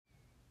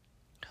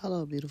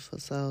Hello, beautiful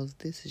souls.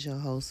 This is your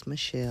host,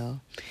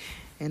 Michelle,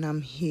 and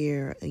I'm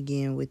here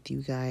again with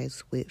you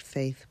guys with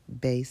Faith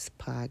Based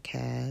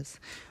Podcast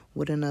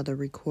with another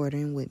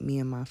recording with me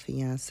and my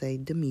fiance,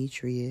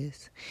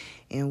 Demetrius.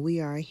 And we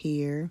are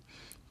here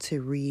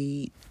to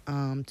read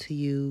to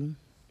you.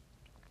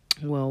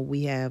 Well,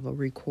 we have a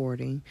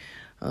recording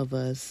of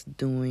us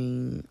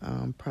doing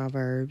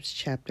Proverbs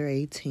chapter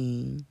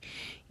 18,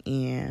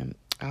 and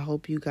I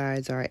hope you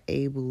guys are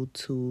able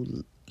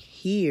to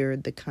hear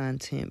the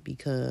content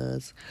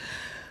because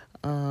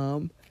I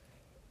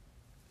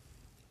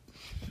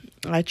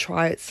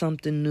tried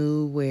something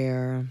new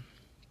where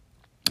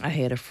I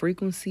had a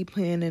frequency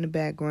playing in the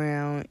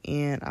background,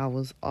 and I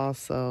was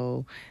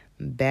also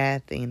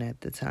bathing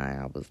at the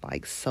time. I was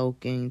like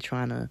soaking,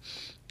 trying to,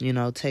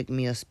 take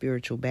me a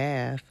spiritual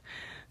bath.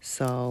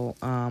 So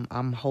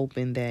I'm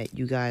hoping that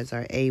you guys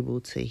are able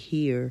to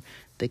hear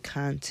the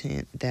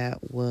content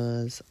that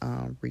was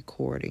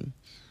recording.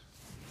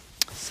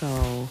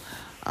 So,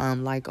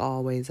 like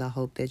always, I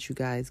hope that you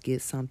guys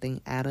get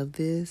something out of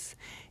this.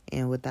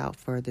 And without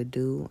further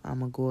ado, I'm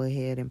going to go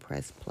ahead and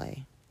press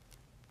play.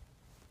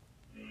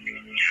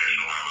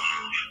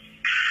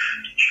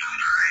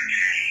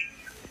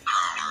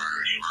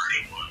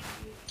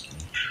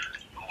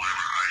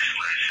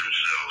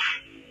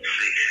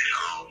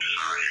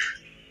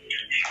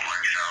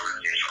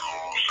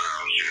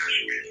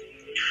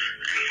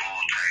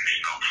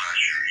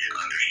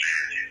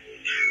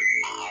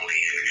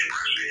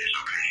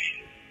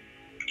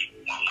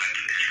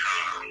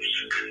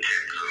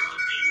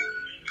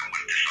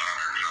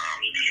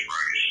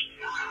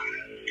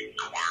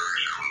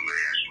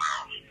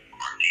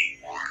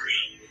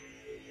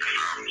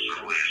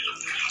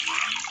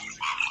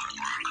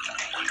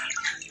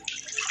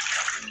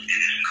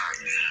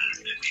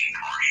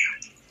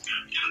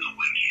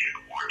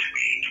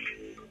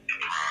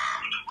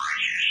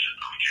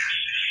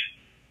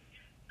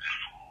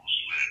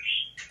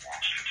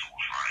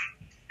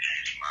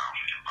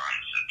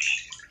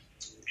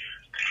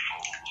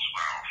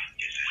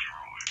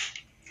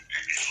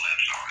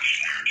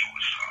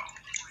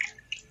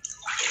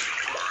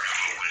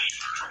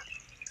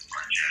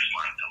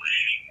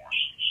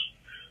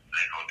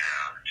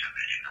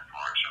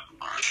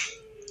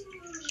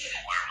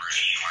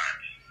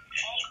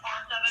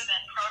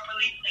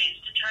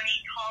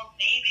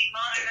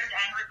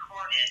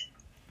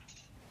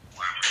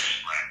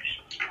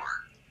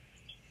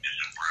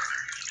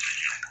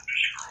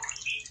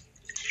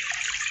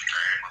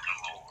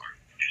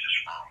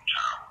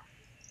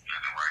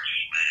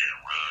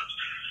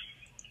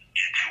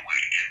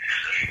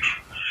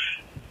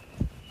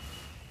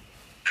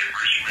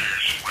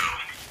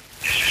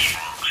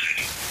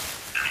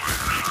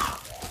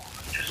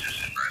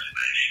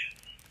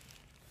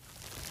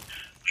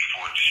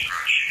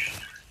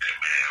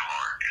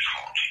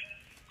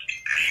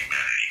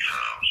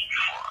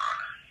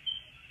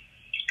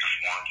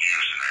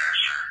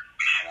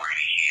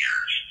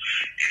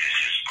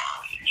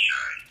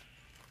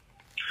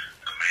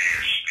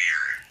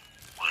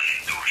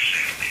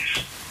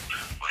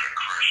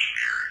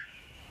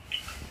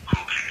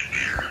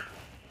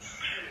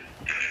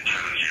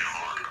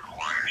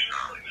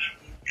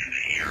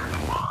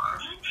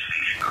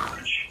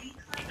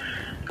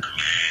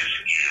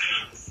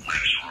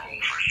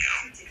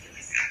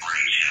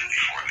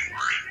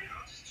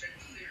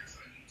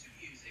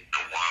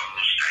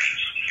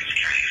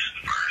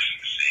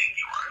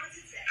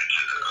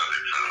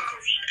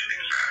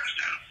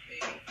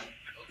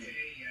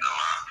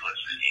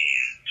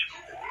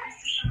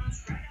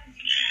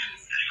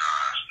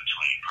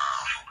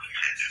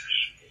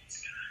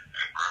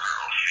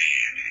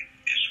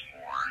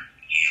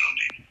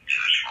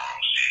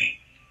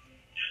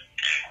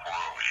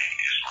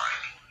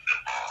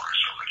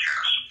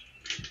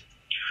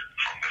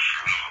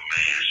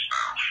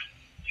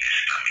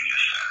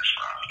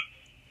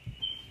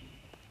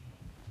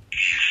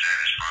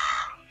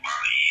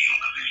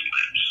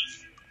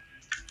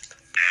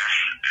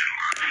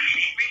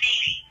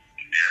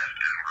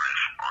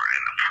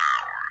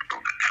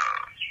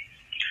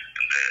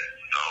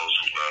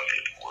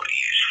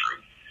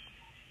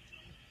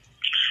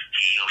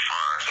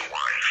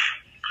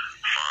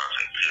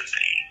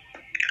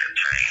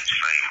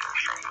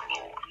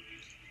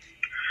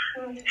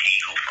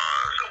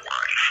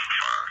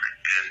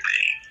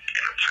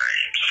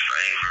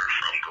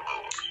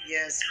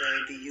 Yes,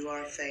 baby, you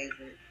are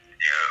favored.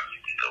 Yeah,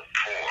 the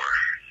poor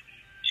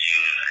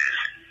uses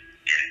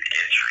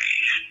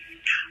intrigue,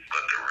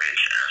 but the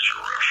rich answer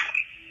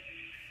roughly.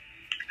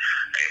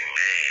 A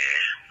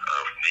man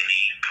of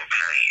many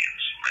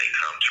companions may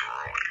come to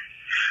ruin,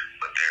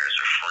 but there is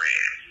a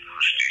friend who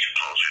sticks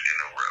closer than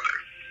a brother.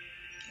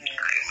 Yes.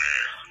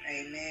 Amen.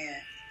 Amen.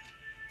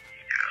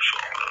 Yeah, so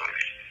I love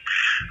it.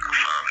 I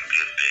found a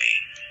good thing,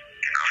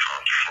 and I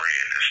found a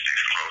friend that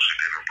sticks closer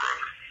than a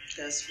brother.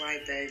 That's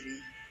right,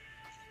 baby.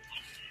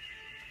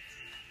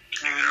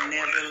 I'll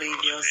never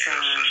leave your side.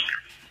 Thank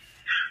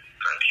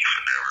you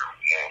for never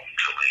wanting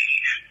to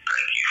leave.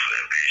 Thank you for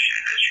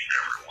envisioning that you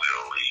never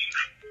will leave.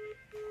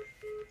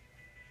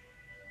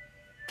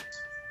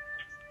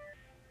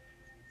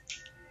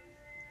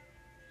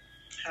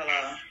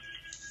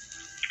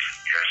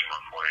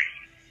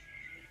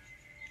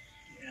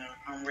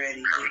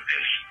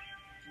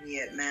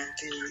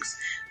 Matthews,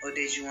 or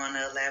did you want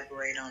to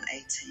elaborate on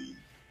 18? We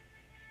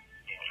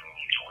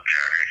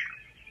got it.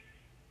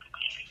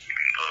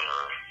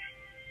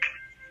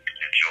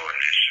 Enjoy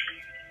this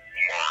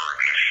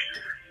marvelous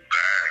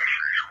bag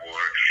for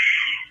this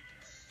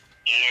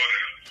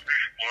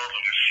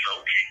marvelous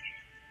soaking.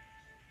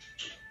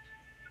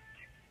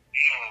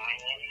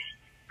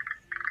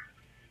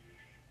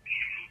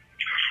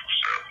 That's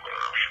what's up,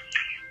 love.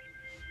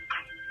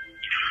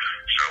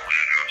 So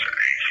we'll go to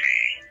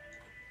 18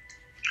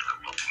 in the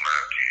book of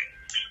Matthew.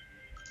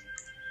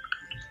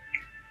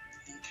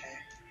 Okay,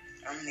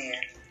 I'm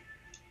there.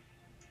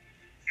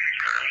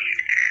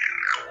 And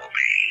that will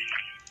be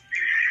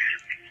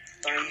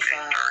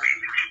 35.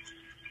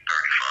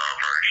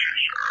 35 verses.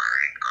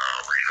 Alright,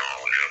 I'll read all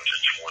the way up to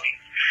 20.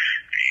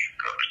 And you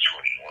go to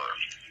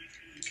 21.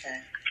 Okay.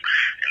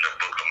 In the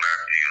book of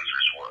Matthew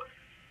is what?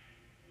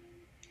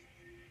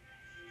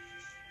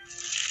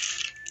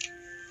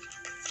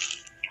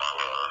 My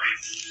love.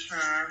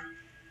 Huh?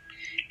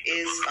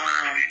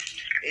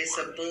 It's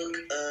a book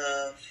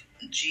of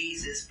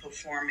Jesus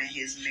performing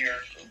his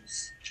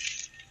miracles.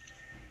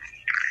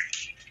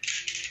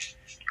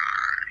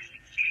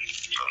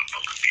 So the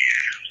book of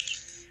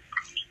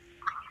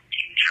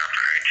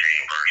chapter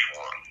 18, verse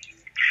 1.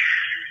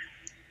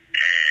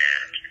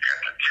 And at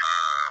the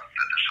time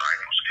the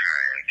disciples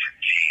came to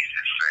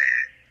Jesus,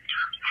 saying,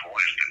 who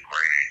is the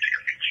greatest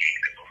in the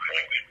kingdom of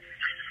heaven?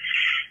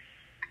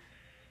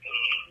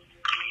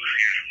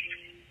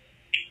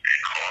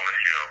 And calling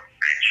him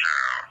a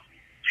child,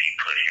 he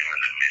put him in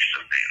the midst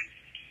of them,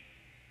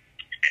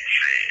 and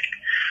said,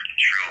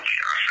 truly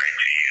I say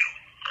to you,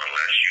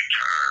 unless you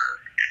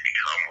turn and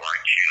become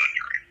like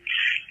children,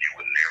 you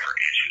will never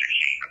enter the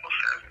kingdom of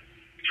heaven.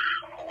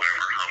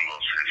 Whoever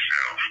humbles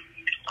himself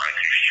like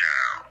his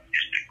child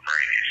is the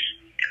greatest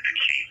in the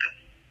kingdom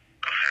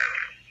of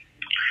heaven.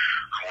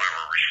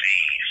 Whoever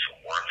receives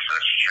one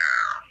such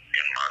child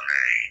in my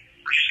name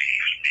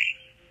receives me.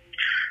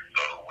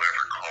 But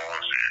whoever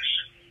causes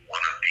one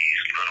of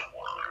these little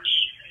ones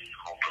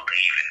who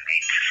believe in me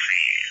to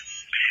sin,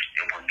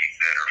 it would be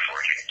better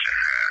for him to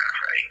have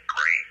a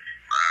great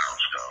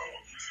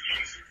milestone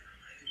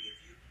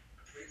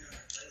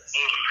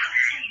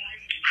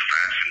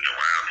fastened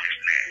around his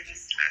neck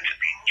than to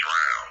be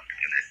drowned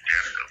in the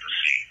depth of the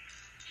sea.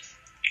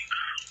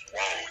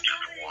 Woe to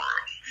the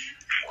world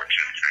for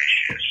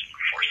temptations,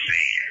 for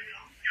sin,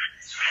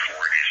 for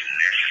it is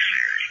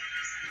necessary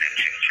that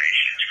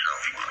temptations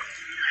come from.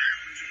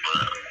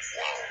 But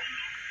woe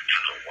to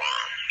the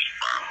one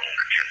by whom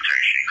the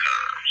temptation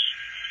comes.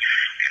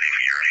 And if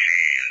your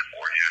hand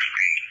or your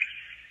feet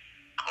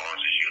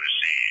causes you to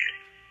sin,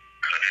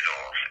 cut it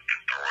off and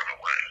throw it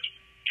away.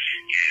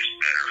 It is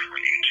better for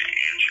you to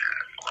enter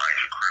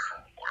life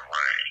crippled or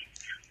lame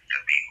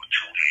than be with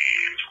 2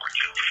 hands or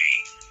 2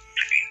 feet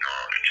to be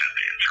thrown into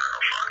the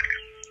eternal fire.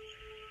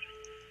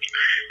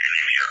 And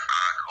if your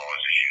eye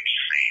causes you to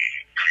sin,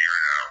 tear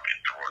it out and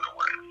throw it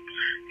away.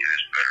 It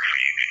is better for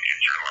you to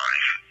enter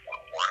life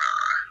with 1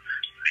 eye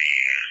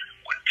than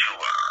with 2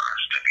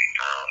 eyes to be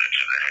thrown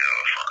into the hell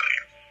of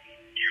fire.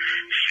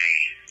 See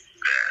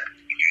that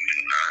you do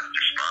not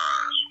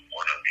despise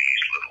one of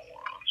these little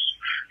ones,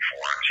 for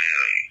I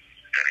tell you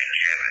that in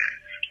heaven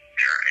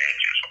their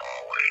angels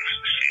always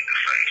see the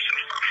face of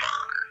my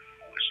Father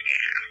who is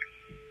in heaven.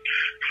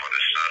 For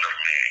the Son of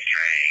Man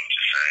came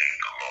to save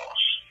the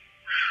lost.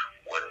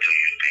 What do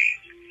you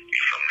think?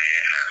 If a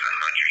man has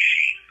 100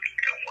 sheep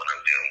and one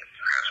of them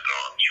has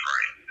gone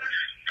astray,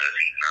 does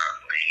he not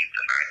leave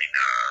the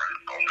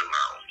 99 on the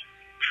mountain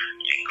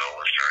and go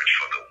and search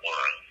for the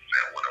one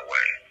that went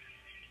away?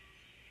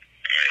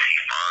 And if he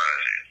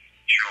finds it,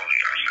 truly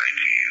I say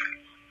to you,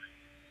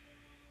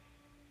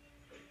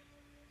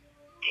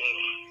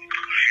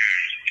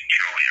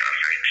 truly I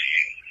say to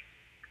you,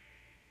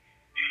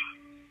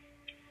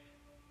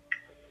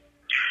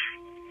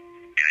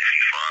 and if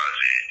he finds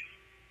it,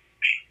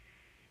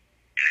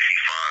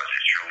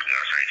 truly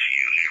I say to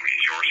you, he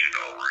rejoices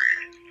over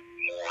it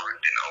more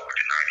than over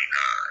the 99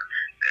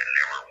 that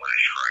never went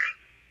astray.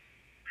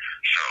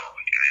 So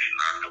it is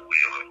not the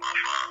will of my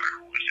Father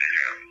who is in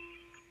heaven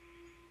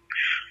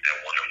that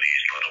one of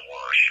these little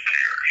ones should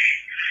perish.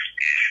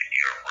 If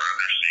your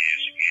brother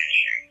sins against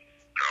you,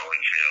 go and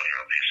tell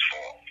him his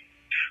fault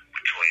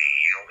between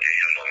you and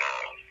him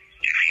alone.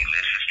 If he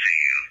listens to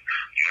you,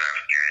 you have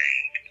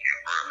gained your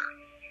brother.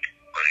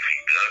 But if he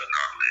does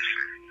not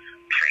listen,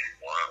 take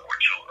 1 or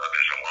 2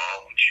 others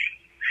along with you,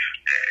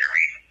 that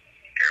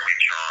every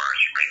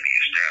charge may be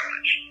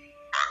established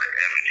by the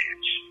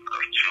evidence of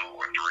 2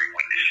 or 3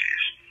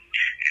 witnesses.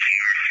 If he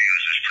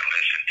refuses to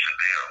listen to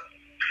them,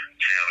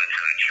 tell it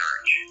to the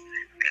church.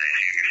 And if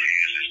he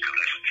refuses to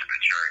listen to the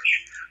church,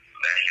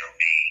 let him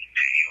be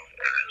to you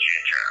as a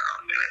Gentile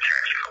and a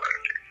tax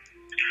collector.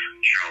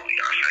 Truly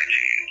I say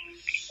to you,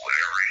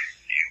 whatever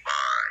you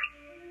bind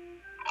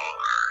on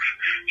earth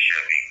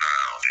shall be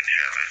bound in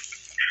heaven,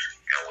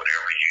 and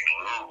whatever you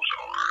lose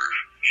on earth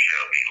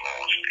shall be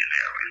lost in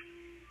heaven.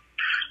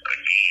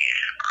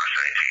 Again, I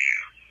say to you,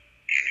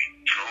 if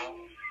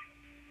 2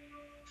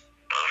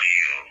 of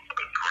you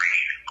agree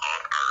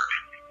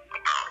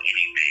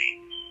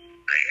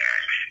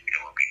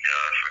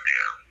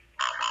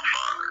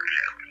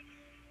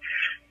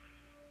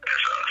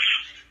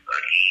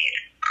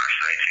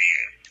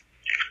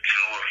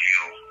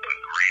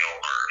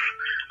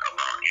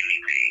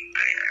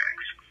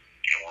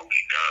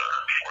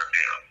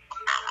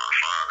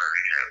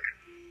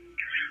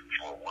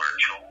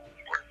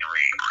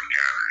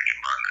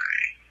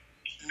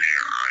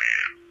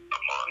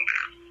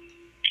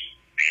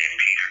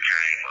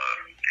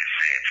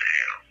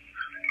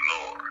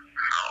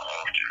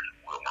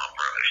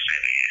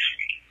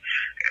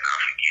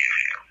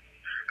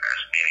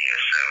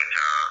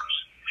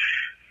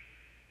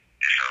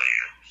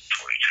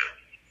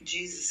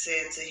Jesus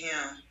said to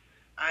him,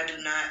 I do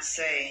not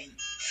say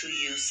to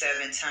you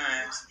 7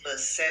 times, but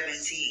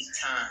 70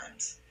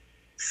 times.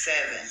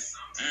 7.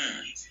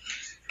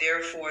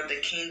 Therefore, the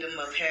kingdom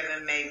of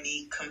heaven may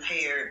be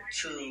compared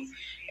to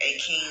a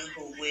king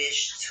who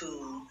wished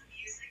to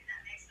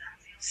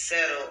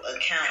settle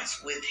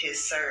accounts with his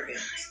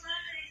servants.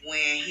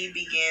 When he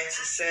began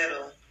to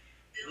settle,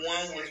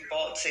 one was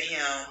brought to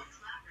him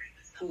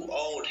who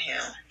owed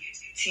him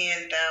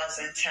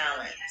 10,000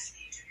 talents.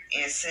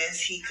 And since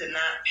he could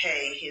not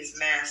pay, his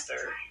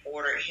master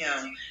ordered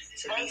him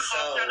to be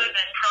sold. Other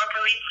than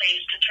properly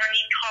placed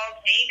attorney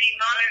calls may be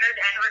monitored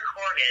and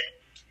recorded.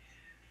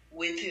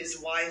 With his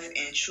wife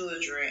and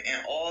children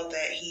and all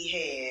that he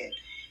had,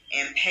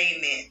 and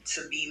payment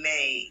to be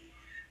made.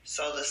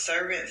 So the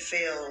servant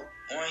fell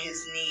on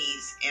his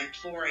knees,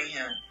 imploring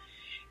him,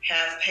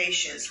 have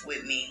patience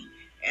with me,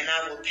 and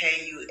I will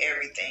pay you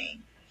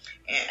everything.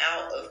 And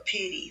out of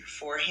pity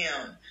for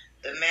him,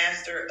 the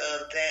master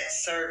of that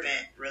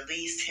servant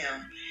released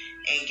him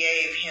and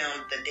gave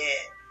him the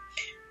debt.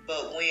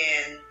 But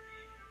when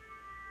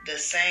the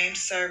same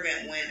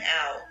servant went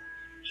out,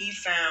 he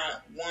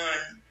found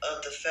one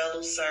of the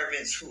fellow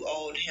servants who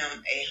owed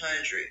him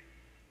 100.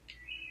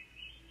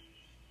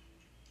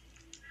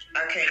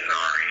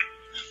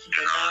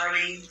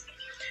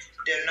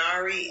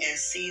 Denarii, and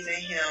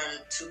seizing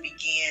him to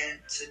begin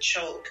to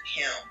choke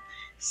him,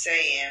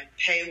 saying,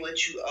 pay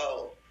what you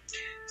owe.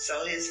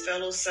 So his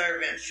fellow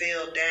servant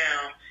fell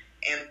down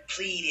and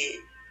pleaded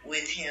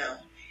with him,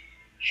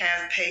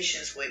 have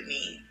patience with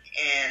me,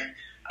 and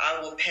I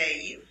will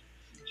pay you.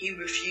 He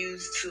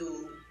refused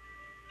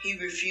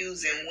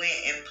and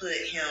went and put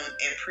him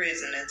in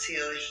prison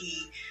until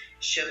he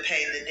should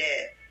pay the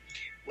debt.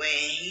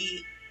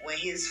 When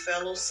his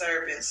fellow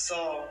servants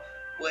saw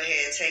what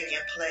had taken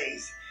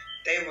place,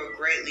 they were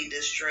greatly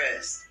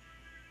distressed.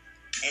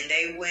 And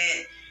they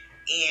went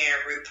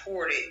and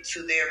reported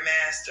to their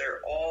master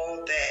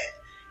all that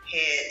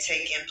had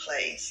taken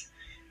place.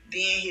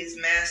 Then his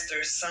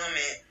master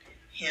summoned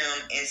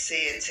him and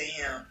said to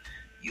him,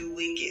 you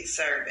wicked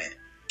servant,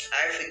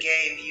 I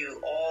forgave you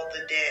all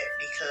the debt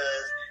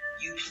because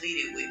you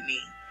pleaded with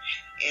me.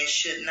 And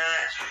should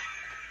not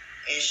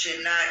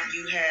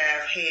you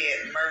have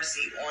had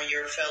mercy on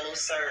your fellow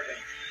servant,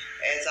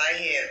 as I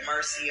had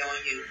mercy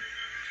on you?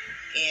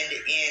 And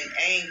in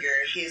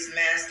anger, his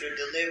master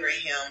delivered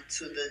him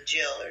to the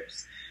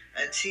jailers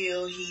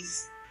until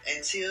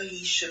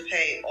he should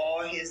pay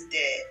all his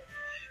debt.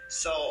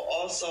 So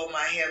also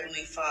my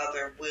heavenly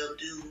Father will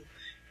do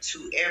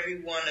to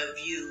every one of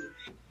you.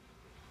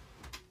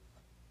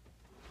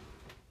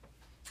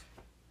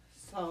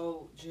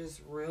 So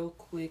just real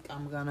quick,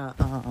 I'm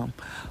gonna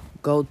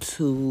go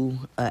to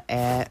an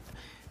ad,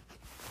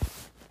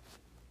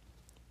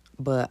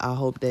 but I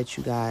hope that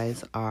you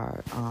guys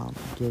are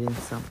getting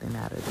something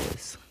out of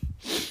this.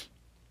 Grace,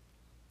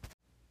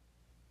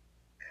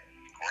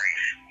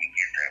 we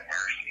get that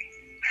mercy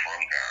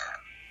from God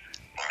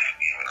by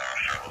forgiving our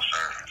fellow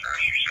servants, as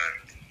you said.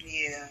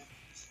 Yeah.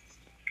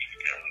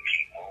 And we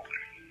keep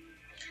moving.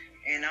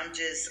 And I'm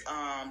just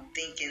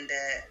thinking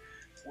that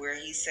where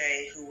he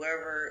say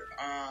whoever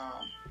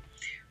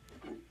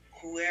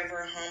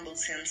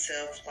humbles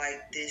himself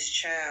like this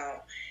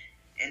child,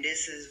 and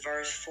this is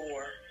verse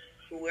 4,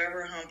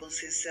 whoever humbles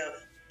himself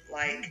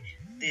like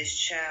this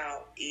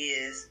child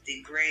is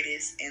the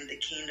greatest in the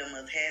kingdom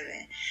of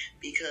heaven,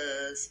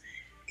 because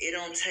it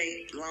don't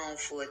take long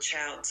for a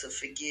child to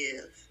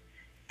forgive.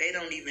 They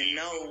don't even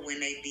know when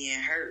they being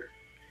hurt,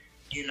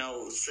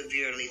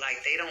 severely.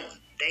 Like they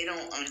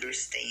don't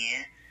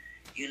understand,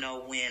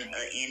 when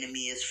an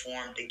enemy is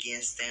formed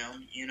against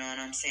them. You know what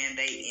I'm saying?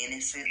 They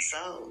innocent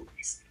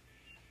souls.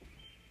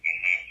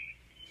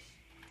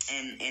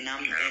 And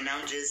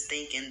I'm just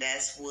thinking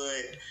that's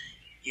what,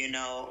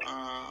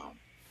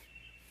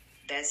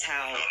 that's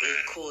how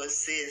it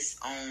coexists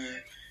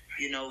on,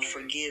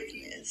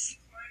 forgiveness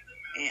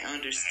and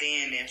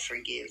understanding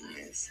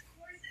forgiveness.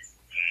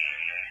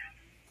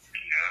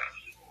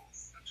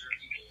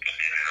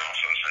 And it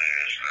also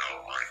says,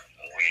 like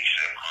when we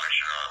accept Christ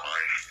in our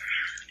life,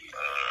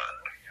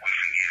 we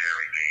forget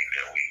everything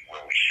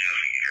we should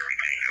forget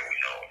everything that we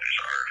know on this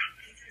earth,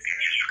 and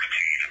just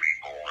continue to be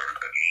born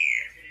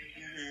again.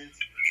 Mm-hmm.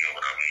 You know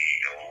what I mean?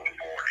 And when we're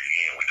born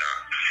again, we're not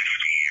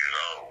 50 years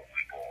old when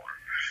we're born.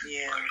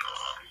 Yeah. Like,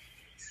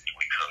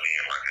 we come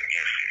in like an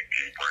infant,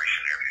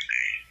 embracing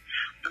everything.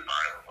 The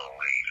Bible don't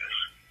leave us.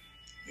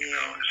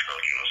 Yeah. It's going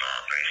to give us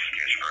our basic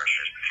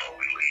instructions before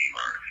we leave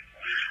Earth.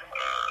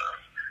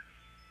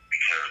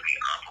 Because we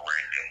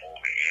operate and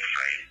move in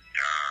faith,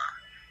 God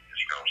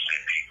is going to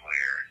send people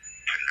here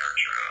to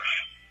nurture us.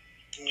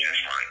 Yeah.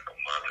 Just like a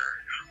mother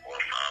or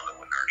a father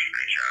would nurture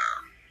their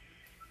child.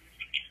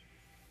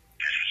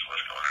 This is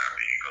what's going to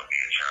happen. You're going to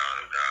be a child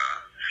of God,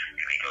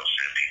 and He's going to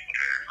send people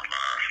there to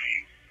provide for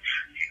you.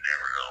 He's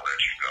never going to let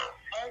you go.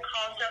 All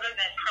calls other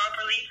than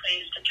properly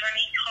placed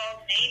attorney calls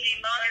may be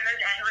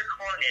monitored and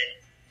recorded.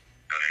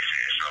 So they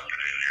said something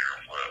in there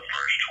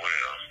verse 12,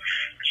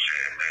 it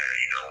said, man,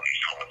 when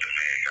he's talking about the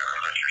man got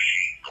 100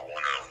 sheep, but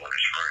one of them went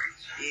astray.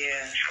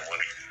 Yeah. So what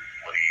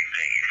do you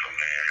think if a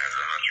man has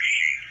 100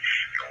 sheep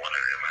and one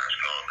of them has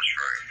gone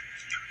astray?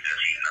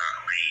 Does he not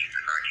leave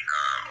the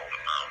 99 on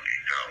the mountain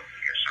and go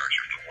in search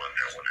of the one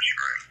that went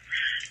astray?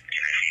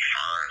 And if he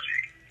finds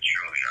it,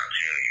 truly I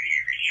tell you, he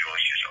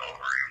rejoices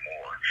over it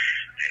more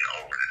than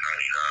over the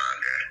 99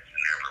 that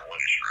never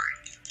went astray.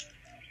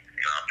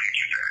 And I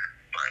picture that.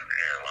 Like,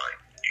 man,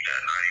 you got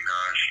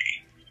 99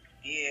 sheep.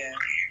 Yeah.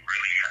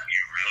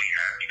 You really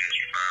happy that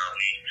you found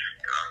me,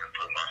 and I can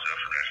put myself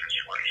in that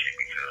situation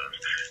because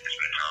there's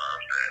been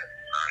times that,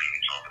 not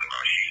even talking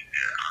about sheep,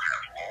 that I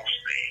have lost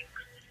things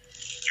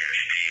and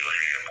still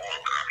had more,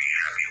 but I'll be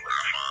happy when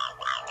I find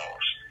what I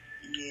lost.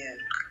 Yeah.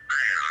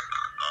 Man,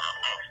 I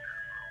lost it.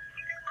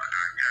 I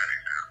got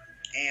it now.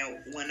 And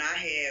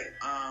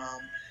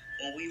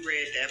when we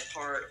read that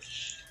part,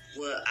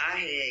 what I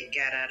had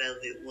got out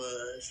of it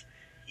was,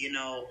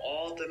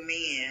 all the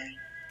men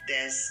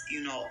that's,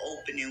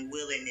 open and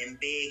willing and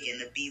begging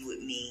to be with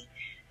me,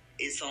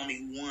 it's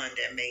only one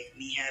that make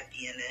me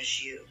happy, and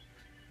that's you.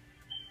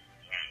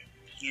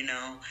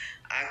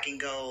 I can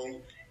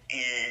go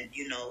and,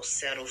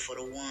 settle for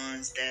the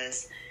ones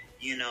that's,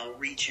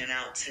 reaching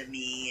out to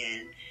me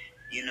and,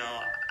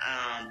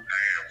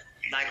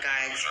 like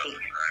I explained.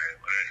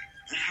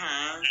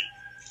 Huh?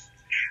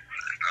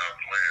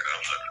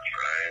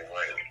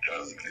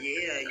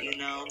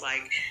 Yeah,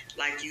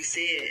 like you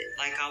said,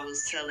 like I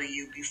was telling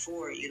you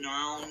before,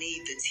 I don't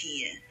need the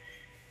 10,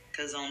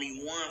 because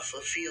only one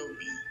fulfilled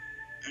me,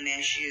 and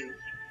that's you.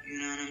 You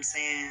know what I'm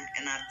saying?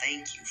 And I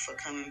thank you for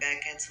coming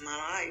back into my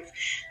life.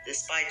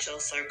 Despite your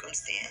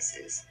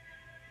circumstances,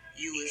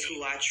 you is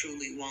who I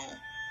truly want.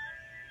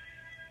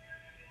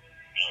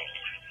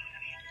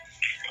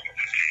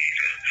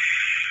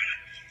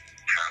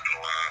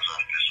 Capitalize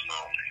on this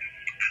moment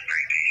and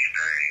make these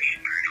days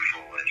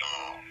beautiful and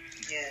long.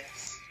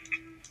 Yes.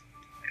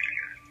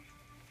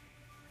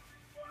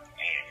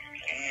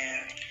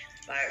 And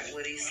like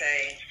what he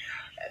say,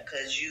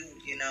 because you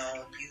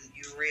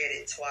read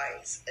it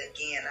twice.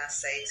 Again, I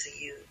say to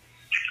you,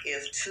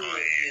 if two of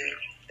you,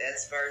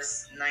 that's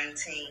verse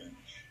 19,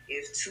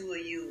 if two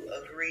of you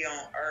agree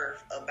on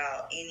earth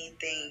about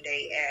anything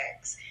they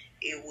ask,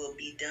 it will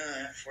be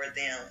done for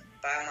them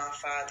by my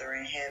Father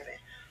in heaven.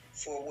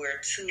 For where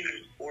 2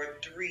 or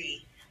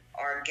 3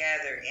 are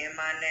gathered in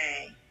my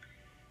name,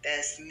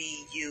 that's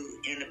me,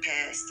 you, and the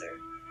pastor,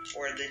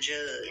 or the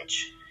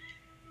judge,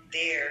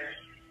 there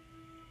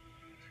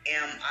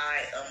am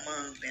I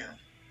among them.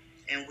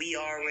 And we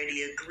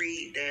already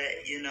agreed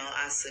that,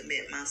 I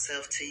submit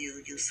myself to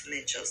you, you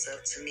submit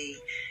yourself to me,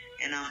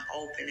 and I'm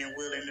open and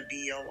willing to be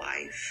your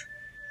wife.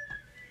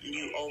 And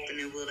you open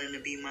and willing to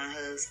be my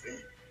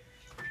husband.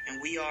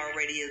 And we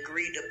already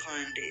agreed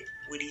upon it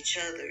with each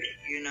other,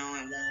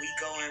 and when we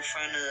go in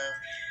front of,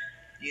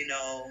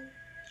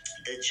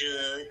 the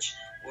judge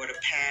or the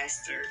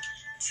pastor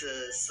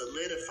to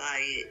solidify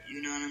it,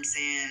 you know what I'm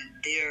saying?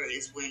 There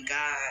is when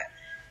God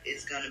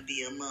is going to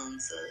be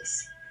amongst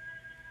us.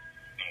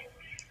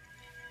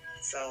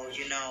 So,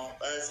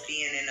 us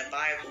being in the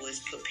Bible is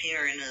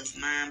preparing us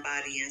mind,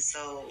 body, and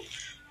soul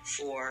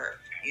for,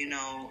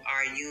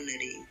 our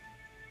unity.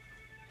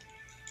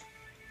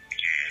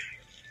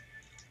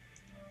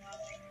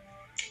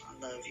 I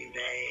love you,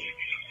 babe.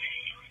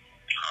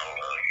 I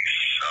love you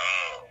so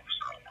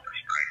much.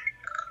 Thank you,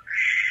 God.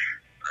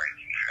 Thank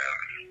you,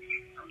 heaven.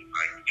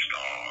 Thank you,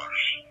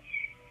 stars.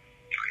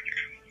 Thank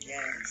you.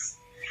 Yes.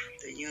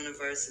 The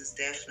universe is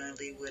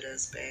definitely with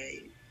us,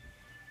 babe.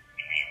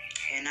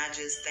 And I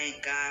just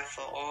thank God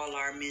for all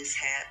our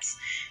mishaps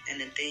and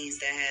the things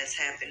that has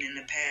happened in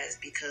the past,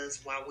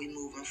 because while we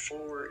moving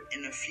forward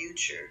in the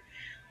future,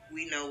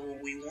 we know what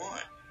we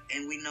want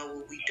and we know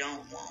what we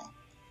don't want.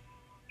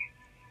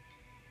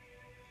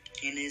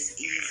 And it's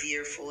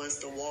easier for us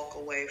to walk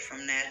away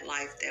from that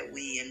life that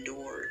we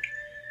endured,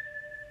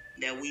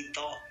 that we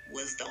thought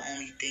was the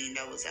only thing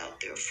that was out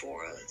there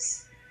for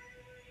us.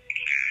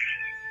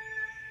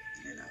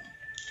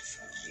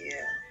 So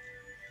yeah.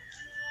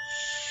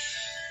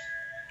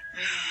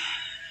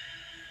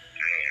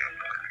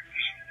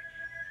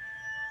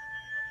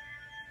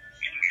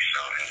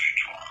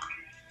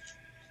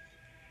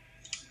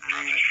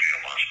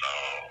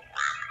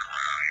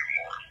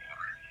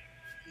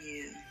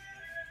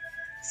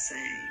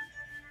 Same.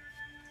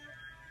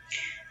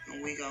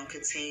 And we're going to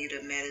continue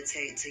to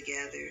meditate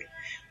together.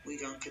 We're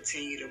going to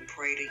continue to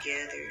pray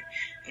together.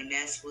 And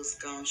that's what's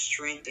going to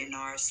strengthen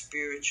our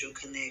spiritual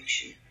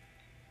connection.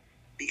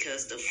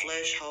 Because the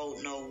flesh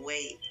hold no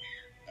weight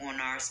on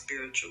our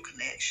spiritual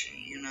connection.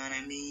 You know what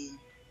I mean?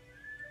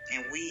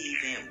 And we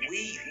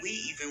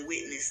even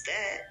witnessed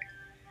that.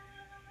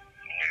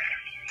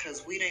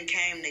 Because we done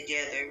came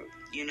together,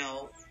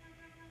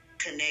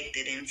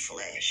 connected in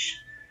flesh.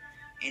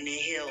 And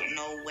it held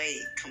no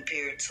weight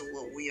compared to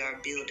what we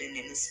are building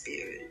in the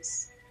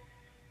spirits.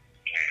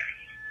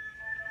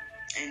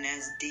 And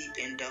that's deep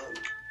and dope.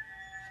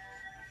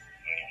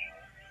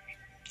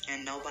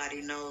 And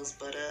nobody knows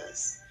but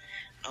us.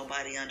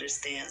 Nobody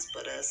understands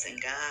but us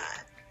and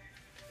God.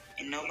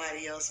 And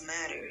nobody else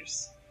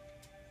matters.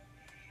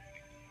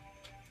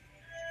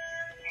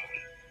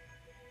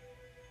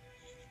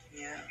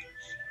 Yeah.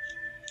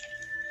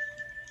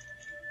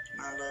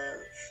 My love.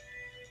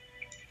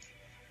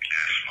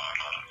 Yes, my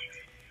love.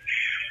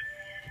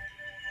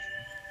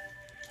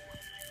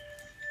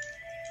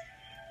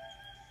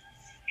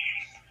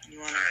 You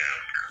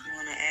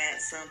wanna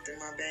add something,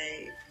 my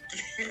babe?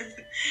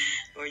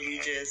 Or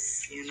you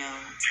just,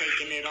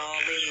 taking it all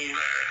in?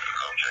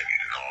 I'm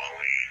taking it all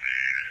in,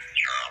 man.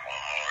 Trying my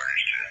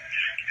hardest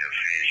to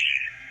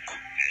envision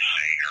this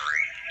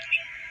scenery.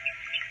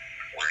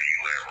 Where you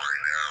at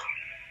right now?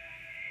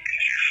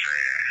 It's just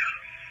sad.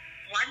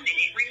 1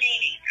 minute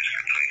remaining. It's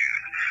completed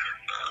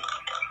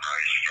a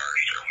nice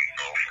verse that we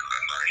go from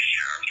a nice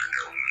chapter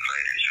that we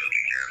related to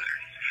together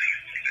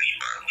in this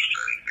Bible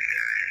study,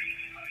 man.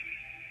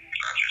 And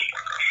I just,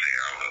 like I say,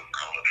 I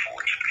look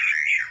forward to the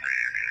future,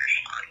 man. And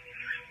it's like,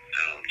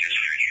 dude, this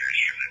future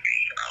is going to be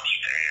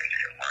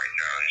outstanding. Right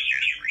now, it's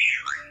just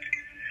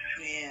restricted.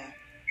 Yeah.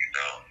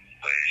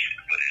 But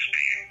it's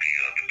being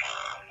built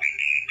upon. We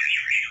need this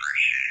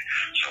restriction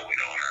so we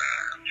don't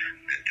have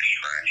the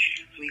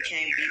distraction. We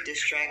can't be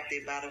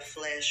distracted by the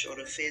flesh or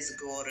the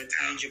physical or the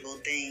tangible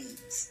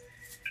things.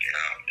 And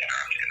I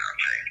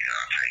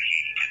take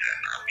heed to that.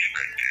 I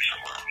respect this a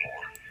lot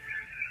more.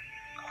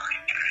 Like,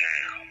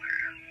 damn,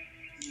 man.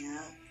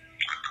 Yeah.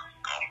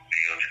 I'm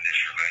building this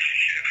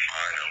relationship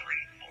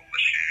finally with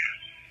Michelle.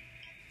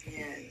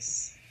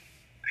 Yes.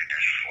 And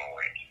it's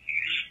flowing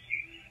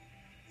easily.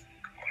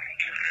 Like,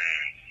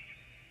 damn.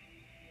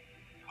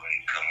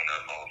 Like, coming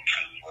up on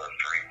 2 or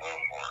 3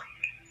 month mark.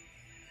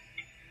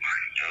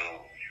 Like,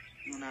 dude.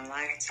 On a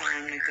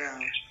lifetime to go.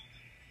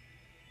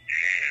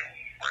 Yeah,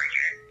 right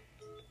here.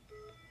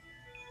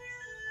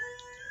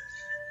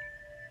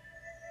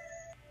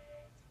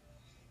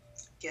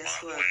 Guess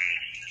what?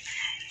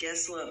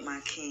 Guess what, my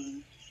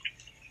king?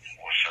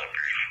 What's up,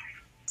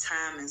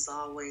 beautiful? Time is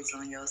always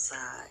on your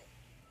side.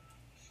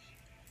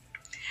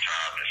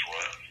 Time is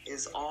what?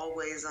 Is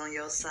always on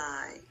your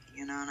side.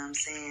 You know what I'm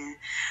saying?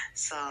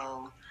 So,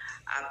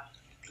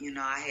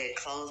 I had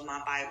closed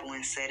my Bible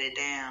and set it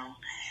down.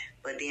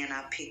 But then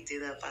I picked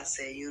it up. I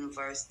said,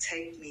 universe,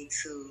 take me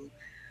to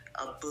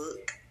a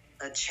book,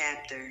 a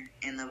chapter,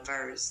 and a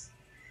verse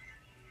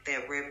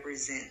that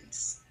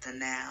represents the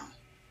now.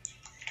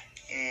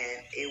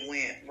 And it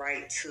went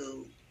right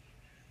to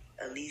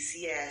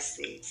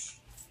Ecclesiastes,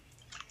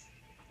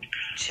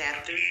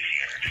 chapter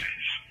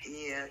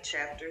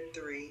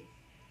 3.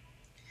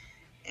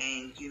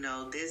 And,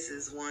 this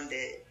is one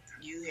that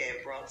you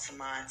had brought to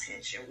my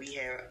attention. We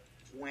had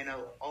went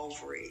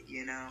over it,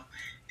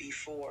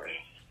 before.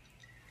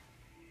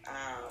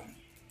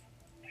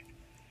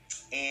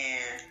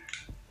 And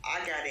I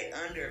got it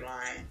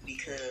underlined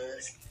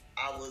because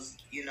I was,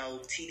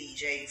 TD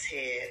Jakes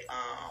had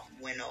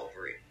went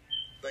over it.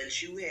 But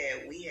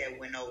we had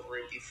went over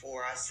it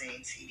before I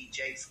seen TD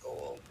Jakes go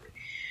over it.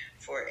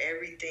 For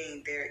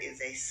everything there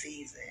is a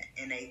season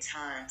and a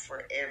time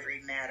for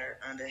every matter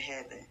under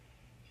heaven.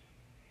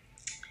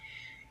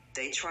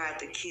 They tried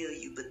to kill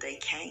you, but they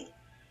can't.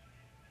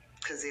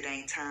 Because it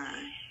ain't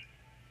time.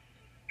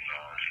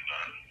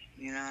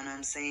 You know what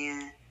I'm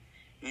saying?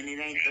 And it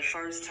ain't the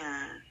first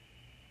time.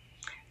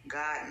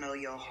 God know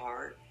your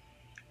heart.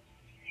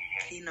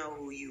 He know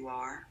who you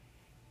are.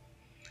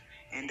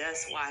 And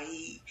that's why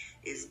he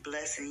is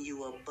blessing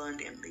you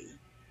abundantly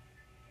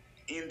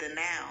in the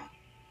now.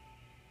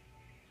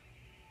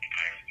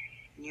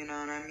 You know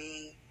what I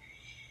mean?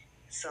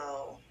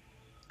 So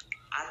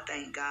I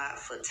thank God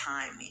for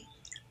timing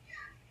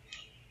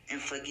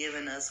and for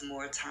giving us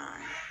more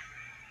time.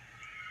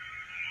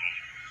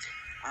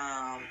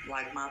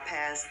 Like my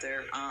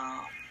pastor,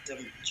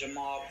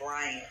 Jamal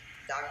Bryant,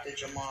 Dr.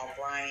 Jamal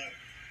Bryant,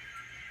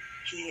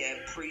 he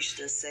had preached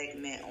a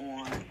segment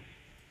on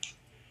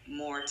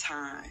more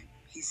time.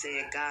 He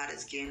said God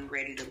is getting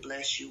ready to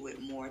bless you with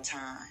more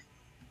time.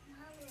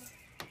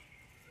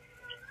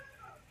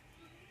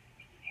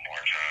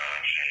 More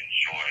time to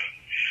enjoy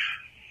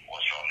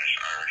what's on this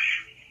earth.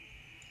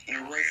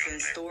 And what's in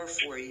store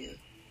for you.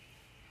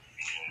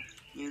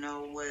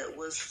 What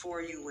was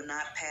for you will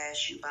not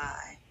pass you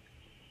by.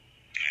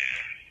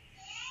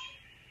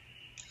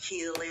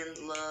 Healing,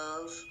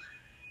 love,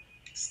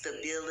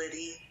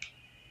 stability.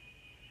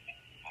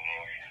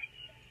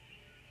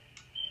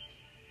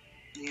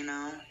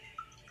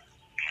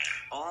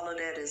 All of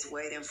that is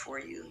waiting for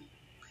you.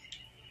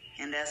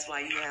 And that's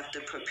why you have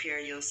to prepare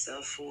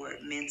yourself for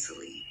it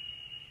mentally.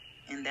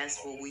 And that's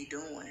what we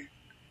doing,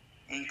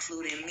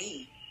 including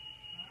me.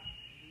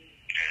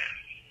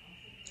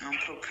 I'm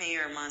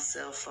preparing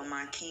myself for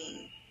my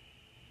king,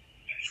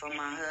 for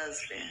my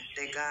husband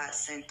that God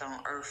sent on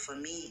earth for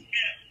me.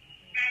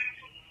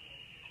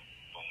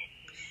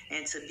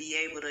 And to be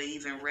able to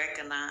even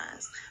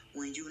recognize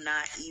when you're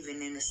not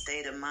even in a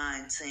state of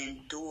mind to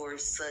endure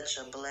such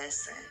a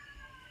blessing.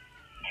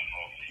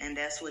 And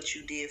that's what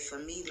you did for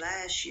me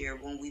last year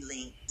when we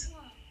linked.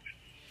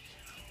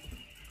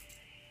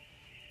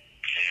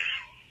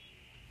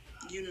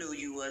 You knew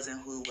you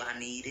wasn't who I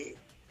needed.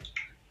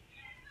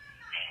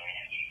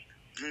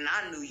 And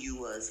I knew you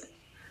wasn't.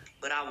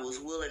 But I was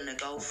willing to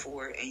go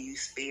for it, and you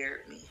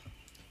spared me.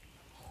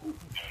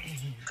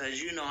 Cause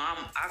you know I'm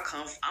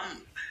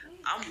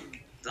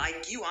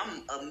like you.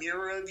 I'm a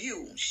mirror of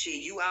you.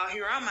 Shit, you out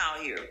here, I'm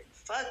out here.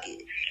 Fuck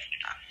it.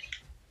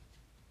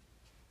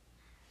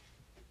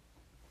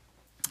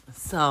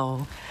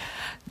 So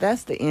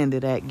that's the end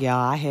of that,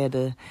 y'all. I had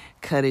to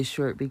cut it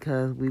short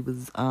because we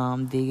was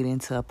digging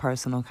into a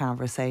personal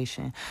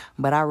conversation.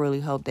 But I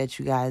really hope that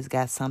you guys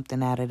got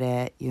something out of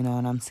that. You know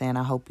what I'm saying?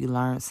 I hope you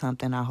learned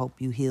something. I hope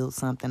you healed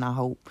something. I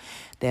hope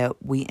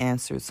that we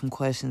answered some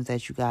questions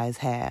that you guys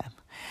have.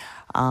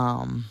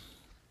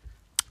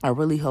 I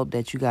really hope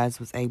that you guys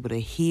was able to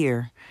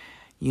hear,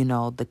 you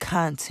know, the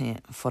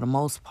content for the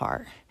most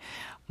part.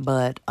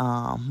 But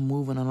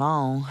moving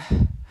along,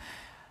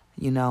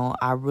 you know,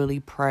 I really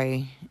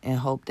pray and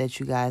hope that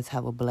you guys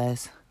have a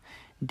blessed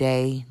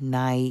day,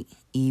 night,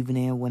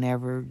 evening,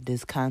 whenever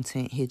this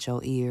content hit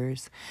your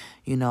ears.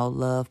 You know,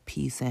 love,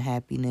 peace, and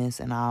happiness.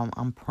 And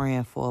I'm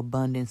praying for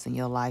abundance in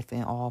your life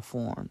in all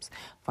forms.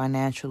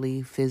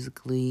 Financially,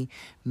 physically,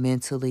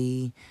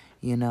 mentally,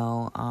 you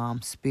know,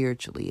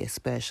 spiritually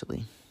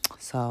especially.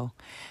 So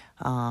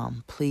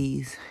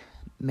please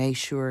make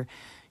sure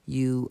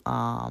you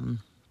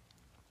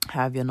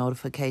have your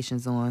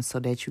notifications on so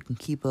that you can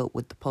keep up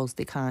with the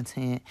posted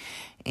content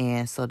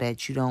and so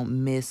that you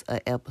don't miss an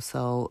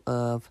episode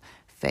of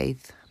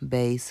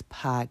Faith-Based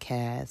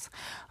Podcast.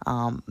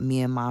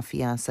 Me and my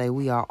fiance,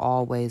 we are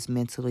always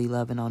mentally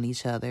loving on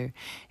each other,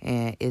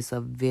 and it's a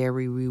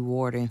very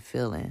rewarding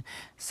feeling.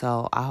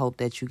 So I hope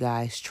that you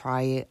guys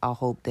try it. I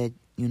hope that,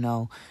 you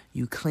know,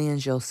 you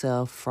cleanse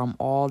yourself from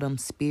all them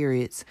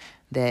spirits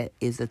that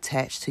is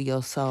attached to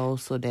your soul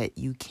so that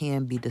you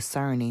can be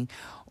discerning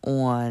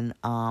on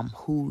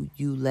who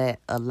you let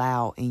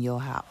allow in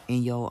your house,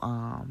 in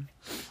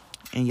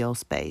your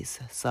space.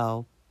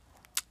 So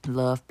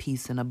love,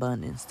 peace, and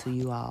abundance to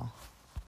you all.